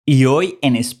Y hoy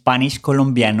en Spanish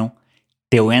colombiano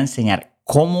te voy a enseñar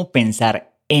cómo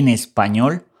pensar en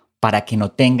español para que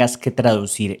no tengas que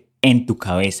traducir en tu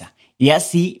cabeza y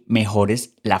así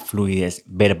mejores la fluidez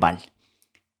verbal.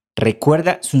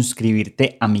 Recuerda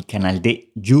suscribirte a mi canal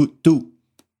de YouTube,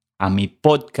 a mi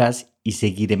podcast y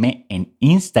seguirme en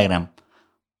Instagram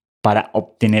para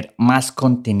obtener más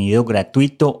contenido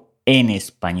gratuito en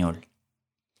español.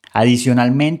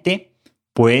 Adicionalmente,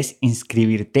 puedes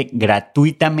inscribirte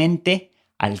gratuitamente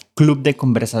al club de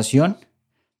conversación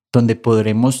donde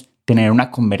podremos tener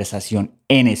una conversación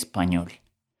en español.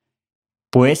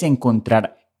 Puedes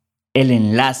encontrar el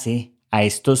enlace a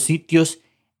estos sitios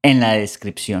en la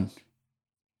descripción.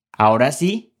 Ahora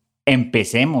sí,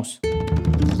 empecemos.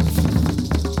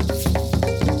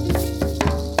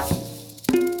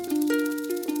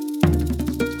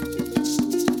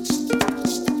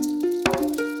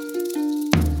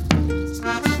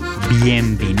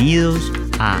 Bienvenidos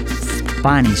a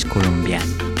Spanish colombiano.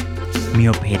 Mi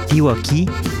objetivo aquí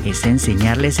es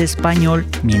enseñarles español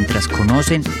mientras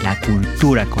conocen la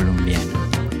cultura colombiana.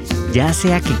 Ya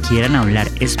sea que quieran hablar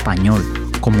español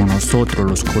como nosotros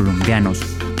los colombianos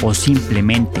o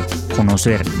simplemente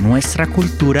conocer nuestra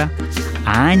cultura,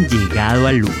 han llegado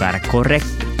al lugar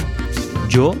correcto.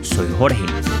 Yo soy Jorge.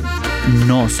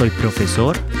 No soy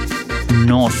profesor,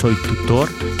 no soy tutor,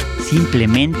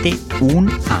 simplemente un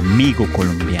amigo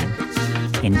colombiano.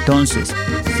 Entonces,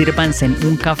 sírvanse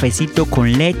un cafecito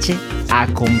con leche,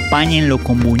 acompáñenlo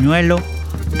con buñuelo,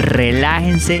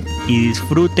 relájense y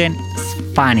disfruten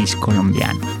Spanish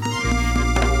colombiano.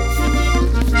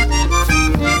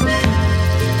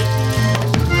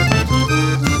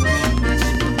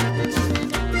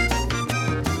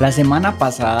 La semana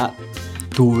pasada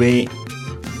tuve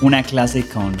una clase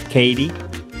con Katie.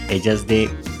 Ella es de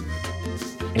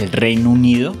el Reino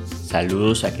Unido.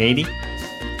 Saludos a Katie.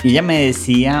 Y ella me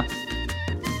decía,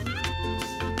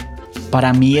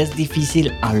 para mí es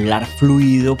difícil hablar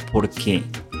fluido porque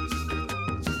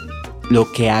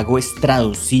lo que hago es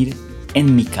traducir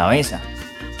en mi cabeza.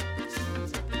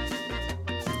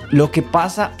 Lo que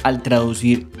pasa al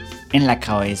traducir en la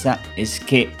cabeza es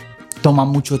que toma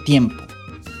mucho tiempo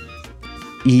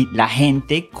y la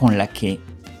gente con la que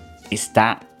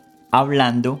está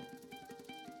hablando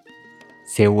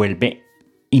se vuelve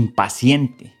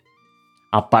impaciente.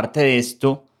 Aparte de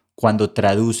esto, cuando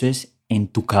traduces en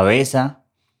tu cabeza,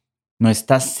 no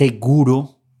estás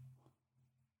seguro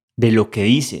de lo que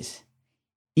dices.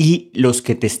 Y los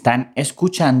que te están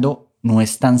escuchando no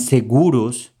están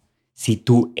seguros si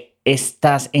tú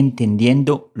estás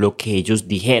entendiendo lo que ellos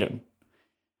dijeron.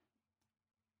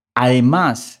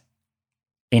 Además,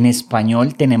 en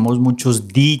español tenemos muchos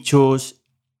dichos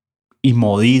y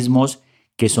modismos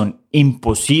que son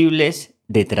imposibles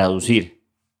de traducir.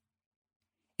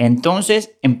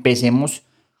 Entonces, empecemos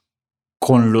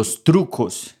con los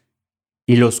trucos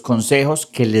y los consejos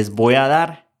que les voy a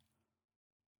dar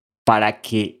para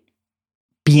que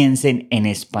piensen en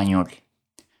español.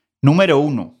 Número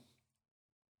 1.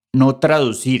 No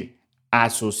traducir,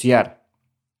 asociar.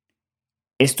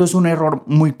 Esto es un error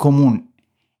muy común.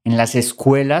 En las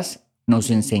escuelas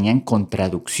nos enseñan con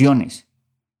traducciones.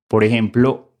 Por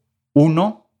ejemplo,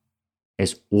 1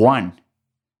 es one,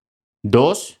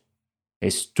 2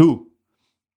 es two.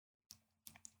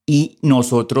 Y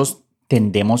nosotros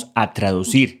tendemos a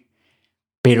traducir.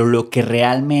 Pero lo que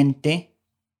realmente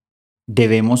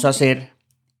debemos hacer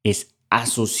es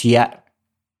asociar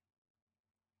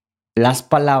las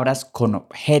palabras con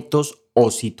objetos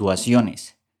o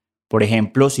situaciones. Por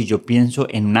ejemplo, si yo pienso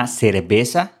en una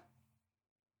cerveza,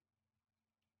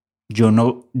 yo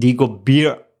no digo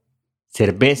beer,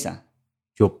 cerveza.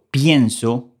 Yo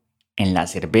pienso en la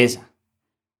cerveza.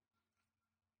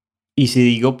 Y si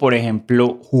digo, por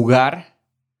ejemplo, jugar,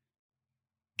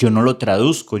 yo no lo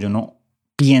traduzco, yo no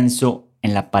pienso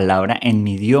en la palabra en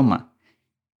mi idioma.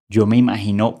 Yo me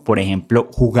imagino, por ejemplo,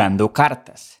 jugando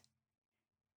cartas.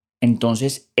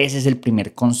 Entonces, ese es el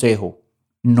primer consejo.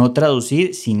 No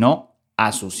traducir, sino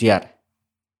asociar.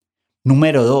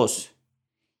 Número 2.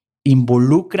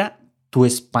 Involucra tu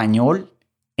español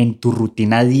en tu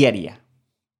rutina diaria.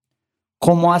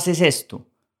 ¿Cómo haces esto?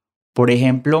 Por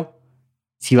ejemplo,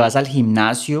 si vas al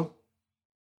gimnasio,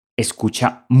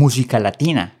 escucha música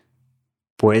latina.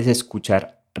 Puedes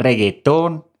escuchar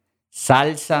reggaetón,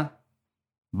 salsa,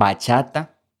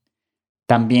 bachata.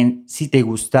 También, si te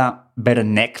gusta ver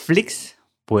Netflix,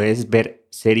 puedes ver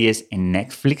series en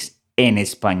Netflix en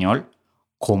español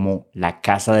como La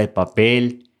Casa de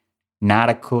Papel,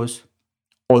 Narcos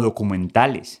o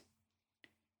documentales.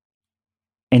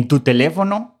 En tu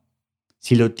teléfono,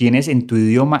 si lo tienes en tu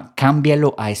idioma,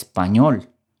 cámbialo a español.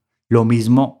 Lo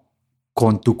mismo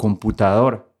con tu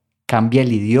computador. Cambia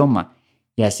el idioma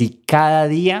y así cada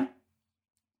día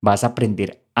vas a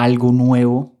aprender algo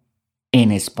nuevo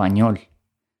en español.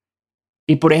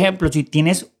 Y por ejemplo, si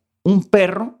tienes un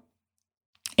perro,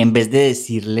 en vez de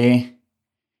decirle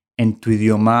en tu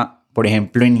idioma, por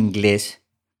ejemplo en inglés,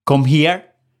 come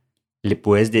here, le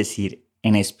puedes decir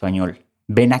en español,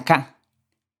 ven acá.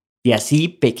 Y así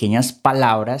pequeñas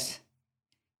palabras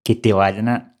que te vayan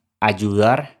a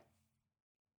ayudar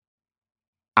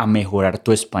a mejorar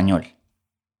tu español.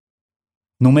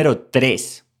 Número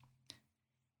 3.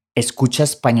 Escucha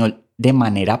español de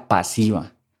manera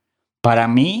pasiva. Para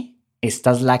mí,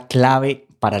 esta es la clave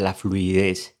para la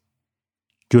fluidez.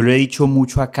 Yo lo he dicho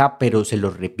mucho acá, pero se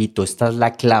lo repito, esta es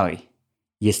la clave.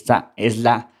 Y esta es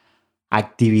la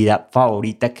actividad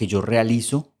favorita que yo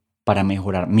realizo para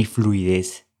mejorar mi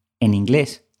fluidez en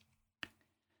inglés.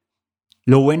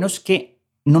 Lo bueno es que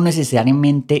no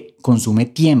necesariamente consume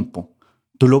tiempo.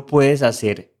 Tú lo puedes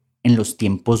hacer en los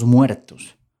tiempos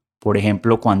muertos. Por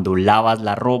ejemplo, cuando lavas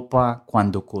la ropa,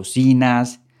 cuando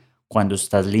cocinas, cuando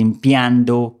estás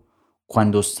limpiando,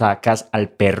 cuando sacas al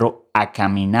perro a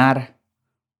caminar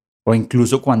o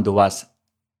incluso cuando vas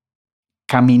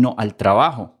camino al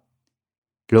trabajo.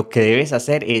 Lo que debes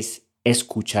hacer es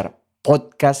escuchar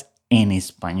podcast en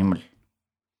español.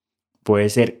 Puede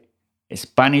ser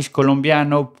Spanish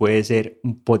colombiano, puede ser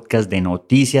un podcast de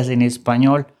noticias en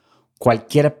español,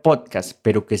 cualquier podcast,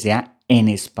 pero que sea en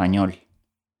español.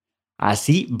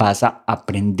 Así vas a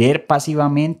aprender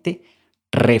pasivamente,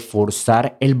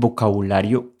 reforzar el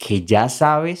vocabulario que ya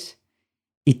sabes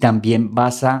y también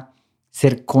vas a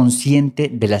ser consciente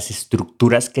de las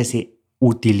estructuras que se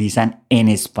utilizan en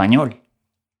español.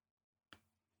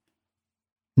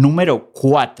 Número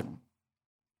 4.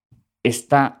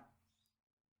 Esta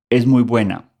es muy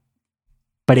buena.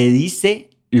 Predice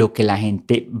lo que la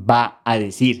gente va a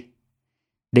decir.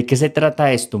 ¿De qué se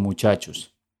trata esto,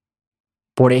 muchachos?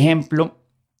 Por ejemplo,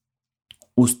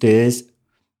 ustedes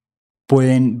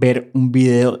pueden ver un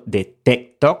video de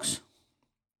TED Talks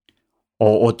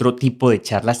o otro tipo de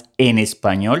charlas en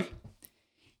español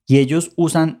y ellos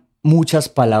usan muchas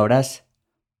palabras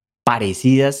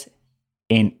parecidas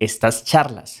en estas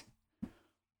charlas.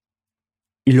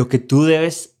 Y lo que tú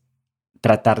debes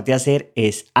tratar de hacer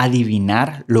es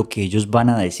adivinar lo que ellos van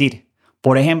a decir.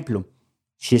 Por ejemplo,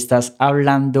 si estás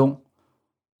hablando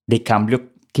de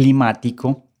cambio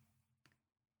climático,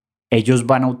 ellos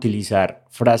van a utilizar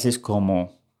frases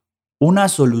como una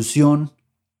solución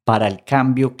para el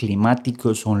cambio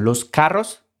climático son los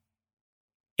carros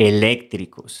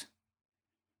eléctricos.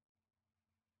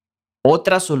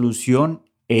 Otra solución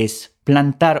es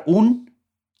plantar un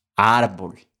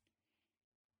árbol.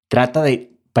 Trata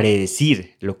de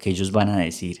predecir lo que ellos van a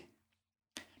decir.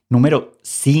 Número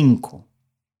 5.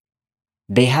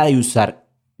 Deja de usar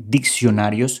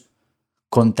diccionarios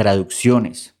con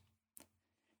traducciones.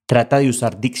 Trata de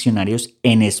usar diccionarios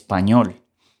en español,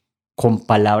 con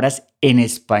palabras en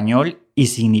español y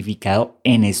significado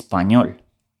en español.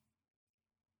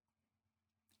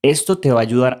 Esto te va a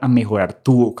ayudar a mejorar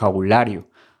tu vocabulario.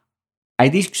 Hay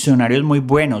diccionarios muy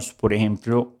buenos, por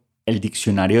ejemplo, el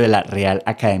diccionario de la Real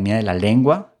Academia de la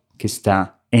Lengua, que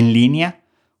está en línea.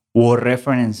 Word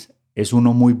Reference es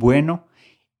uno muy bueno.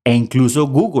 E incluso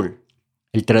Google,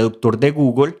 el traductor de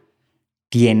Google,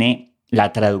 tiene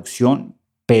la traducción,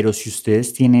 pero si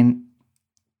ustedes tienen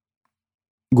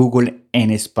Google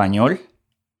en español,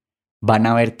 van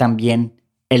a ver también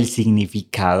el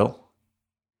significado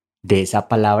de esa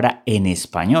palabra en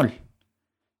español.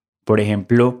 Por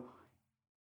ejemplo,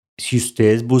 si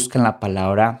ustedes buscan la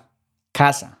palabra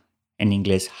casa, en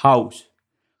inglés house,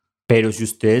 pero si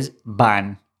ustedes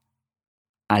van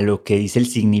a lo que dice el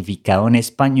significado en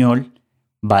español,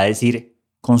 va a decir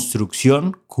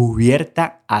construcción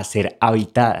cubierta a ser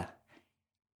habitada.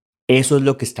 Eso es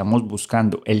lo que estamos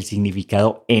buscando, el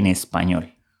significado en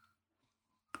español.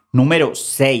 Número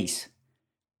 6.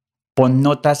 Pon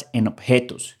notas en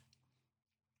objetos.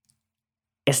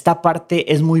 Esta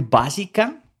parte es muy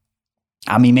básica,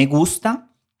 a mí me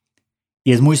gusta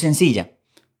y es muy sencilla.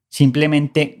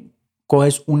 Simplemente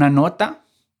coges una nota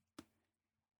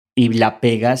y la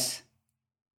pegas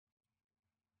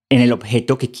en el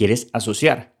objeto que quieres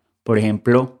asociar. Por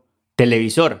ejemplo,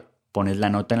 televisor, pones la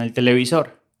nota en el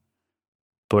televisor.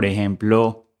 Por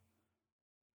ejemplo,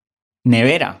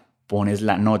 nevera, pones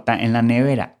la nota en la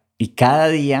nevera. Y cada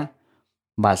día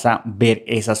vas a ver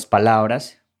esas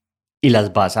palabras y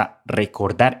las vas a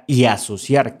recordar y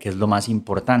asociar, que es lo más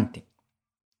importante.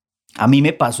 A mí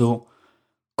me pasó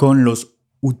con los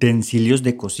utensilios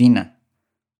de cocina.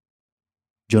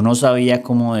 Yo no sabía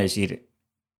cómo decir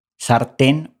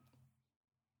sartén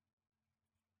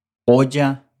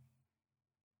olla,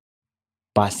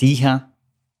 vasija,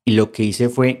 y lo que hice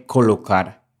fue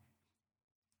colocar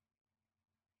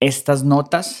estas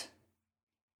notas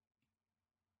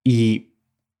y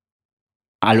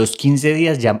a los 15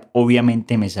 días ya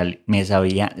obviamente me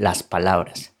sabía las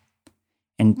palabras.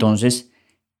 Entonces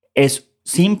es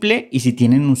simple, y si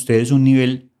tienen ustedes un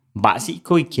nivel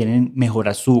básico y quieren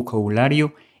mejorar su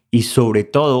vocabulario y sobre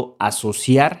todo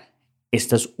asociar,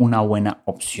 esta es una buena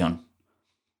opción.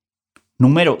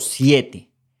 Número 7.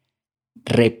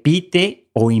 Repite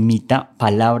o imita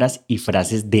palabras y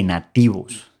frases de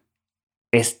nativos.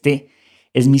 Este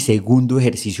es mi segundo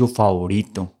ejercicio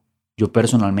favorito. Yo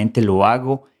personalmente lo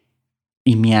hago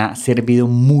y me ha servido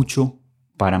mucho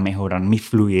para mejorar mi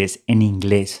fluidez en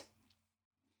inglés.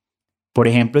 Por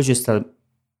ejemplo, si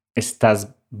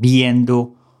estás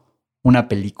viendo una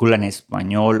película en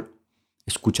español,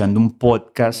 escuchando un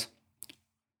podcast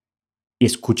y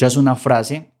escuchas una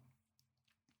frase,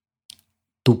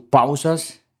 tú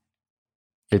pausas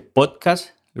el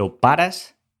podcast, lo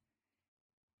paras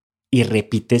y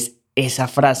repites esa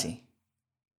frase.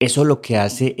 Eso lo que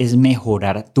hace es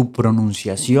mejorar tu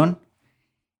pronunciación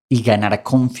y ganar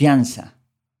confianza.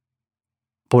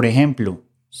 Por ejemplo,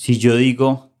 si yo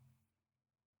digo,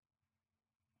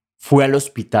 fui al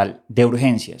hospital de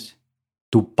urgencias,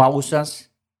 tú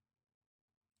pausas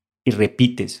y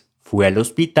repites, fui al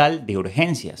hospital de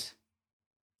urgencias.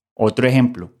 Otro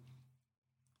ejemplo,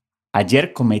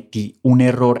 ayer cometí un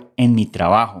error en mi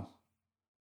trabajo.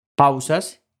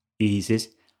 Pausas y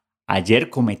dices, ayer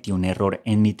cometí un error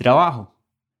en mi trabajo.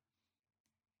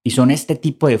 Y son este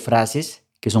tipo de frases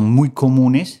que son muy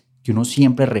comunes, que uno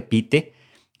siempre repite,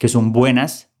 que son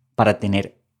buenas para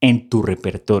tener en tu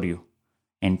repertorio.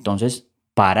 Entonces,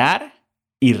 parar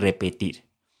y repetir.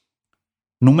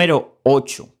 Número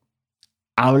 8.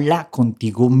 Habla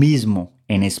contigo mismo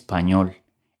en español,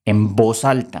 en voz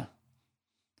alta.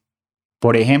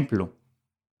 Por ejemplo,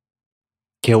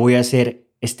 ¿qué voy a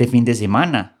hacer este fin de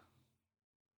semana?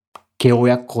 ¿Qué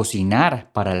voy a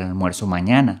cocinar para el almuerzo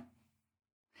mañana?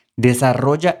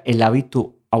 Desarrolla el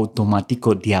hábito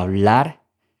automático de hablar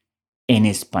en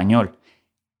español.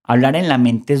 Hablar en la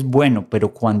mente es bueno,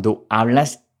 pero cuando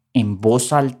hablas en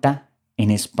voz alta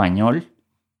en español,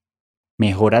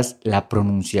 mejoras la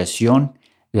pronunciación,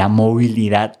 la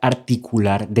movilidad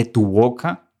articular de tu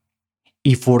boca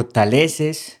y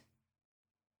fortaleces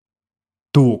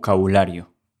tu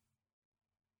vocabulario.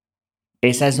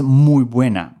 Esa es muy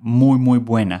buena, muy, muy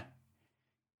buena.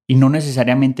 Y no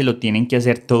necesariamente lo tienen que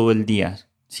hacer todo el día,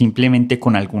 simplemente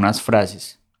con algunas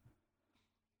frases.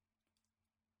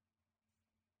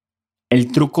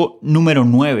 El truco número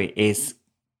 9 es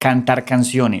cantar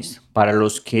canciones. Para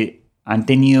los que han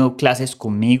tenido clases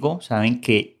conmigo, saben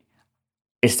que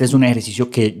este es un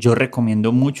ejercicio que yo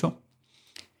recomiendo mucho.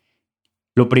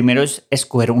 Lo primero es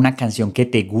escoger una canción que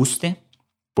te guste.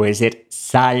 Puede ser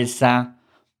salsa,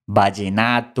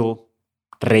 vallenato,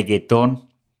 reggaetón,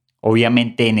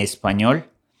 obviamente en español.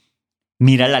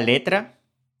 Mira la letra.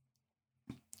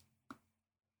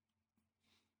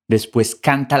 Después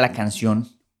canta la canción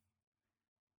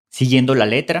siguiendo la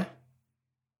letra.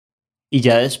 Y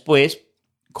ya después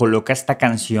coloca esta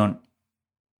canción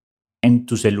en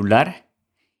tu celular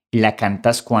y la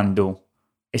cantas cuando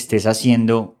estés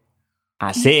haciendo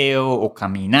aseo o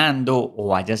caminando o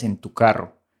vayas en tu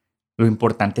carro. Lo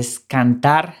importante es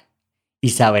cantar y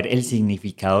saber el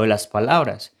significado de las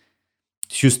palabras.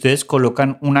 Si ustedes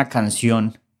colocan una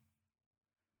canción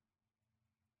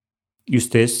y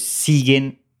ustedes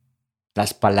siguen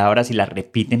las palabras y las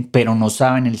repiten, pero no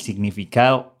saben el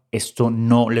significado, esto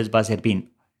no les va a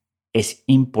servir. Es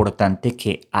importante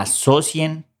que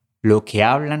asocien lo que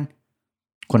hablan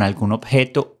con algún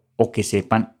objeto o que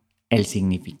sepan el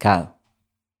significado.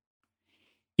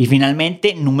 Y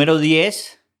finalmente, número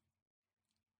 10,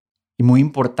 y muy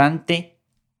importante,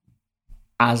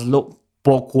 hazlo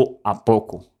poco a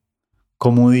poco.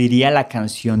 Como diría la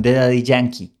canción de Daddy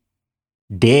Yankee,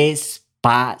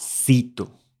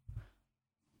 despacito.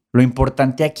 Lo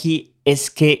importante aquí es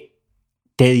que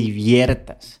te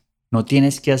diviertas. No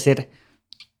tienes que hacer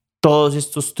todos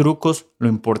estos trucos. Lo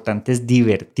importante es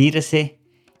divertirse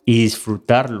y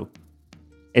disfrutarlo.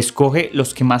 Escoge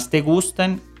los que más te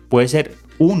gustan. Puede ser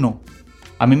uno.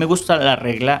 A mí me gusta la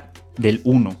regla del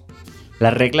 1. La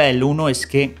regla del 1 es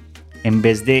que en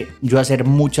vez de yo hacer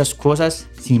muchas cosas,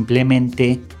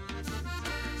 simplemente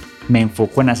me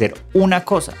enfoco en hacer una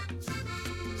cosa.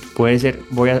 Puede ser,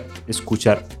 voy a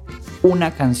escuchar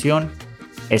una canción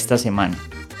esta semana.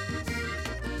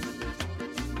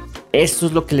 Esto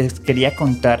es lo que les quería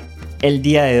contar el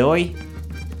día de hoy.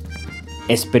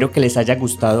 Espero que les haya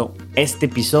gustado este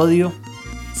episodio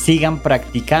sigan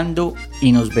practicando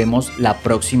y nos vemos la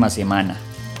próxima semana.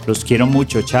 Los quiero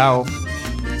mucho, chao.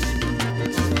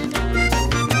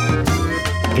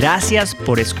 Gracias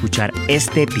por escuchar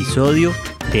este episodio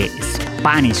de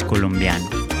Spanish Colombiano.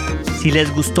 Si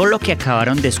les gustó lo que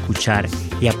acabaron de escuchar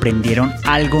y aprendieron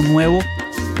algo nuevo,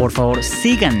 por favor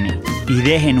síganme y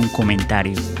dejen un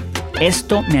comentario.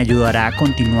 Esto me ayudará a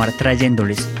continuar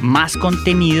trayéndoles más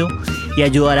contenido y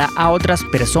ayudará a otras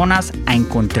personas a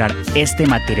encontrar este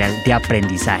material de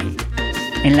aprendizaje.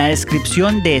 En la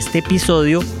descripción de este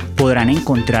episodio podrán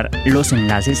encontrar los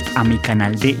enlaces a mi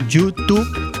canal de YouTube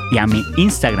y a mi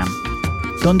Instagram,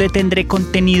 donde tendré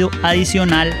contenido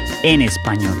adicional en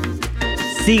español.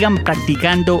 Sigan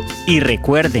practicando y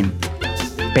recuerden,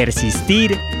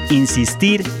 persistir,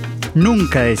 insistir,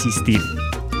 nunca desistir.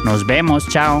 Nos vemos,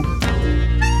 chao.